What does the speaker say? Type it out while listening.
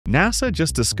NASA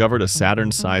just discovered a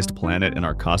Saturn-sized planet in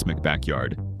our cosmic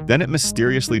backyard. Then it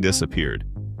mysteriously disappeared.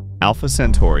 Alpha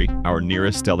Centauri, our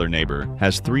nearest stellar neighbor,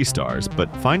 has 3 stars,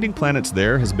 but finding planets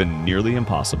there has been nearly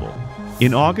impossible.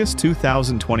 In August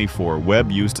 2024,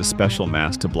 Webb used a special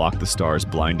mask to block the star's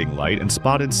blinding light and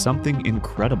spotted something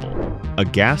incredible. A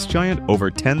gas giant over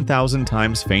 10,000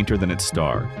 times fainter than its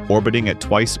star, orbiting at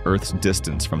twice Earth's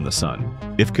distance from the Sun.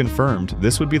 If confirmed,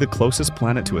 this would be the closest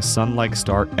planet to a Sun-like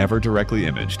star ever directly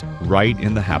imaged, right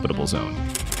in the habitable zone.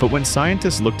 But when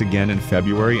scientists looked again in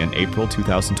February and April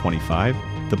 2025,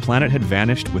 the planet had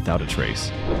vanished without a trace.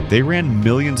 They ran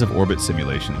millions of orbit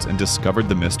simulations and discovered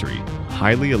the mystery: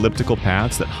 highly elliptical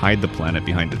paths that hide the planet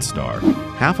behind its star.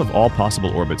 Half of all possible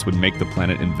orbits would make the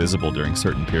planet invisible during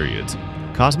certain periods.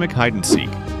 Cosmic hide and seek.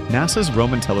 NASA's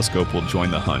Roman telescope will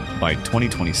join the hunt by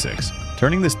 2026,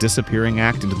 turning this disappearing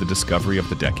act into the discovery of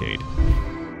the decade.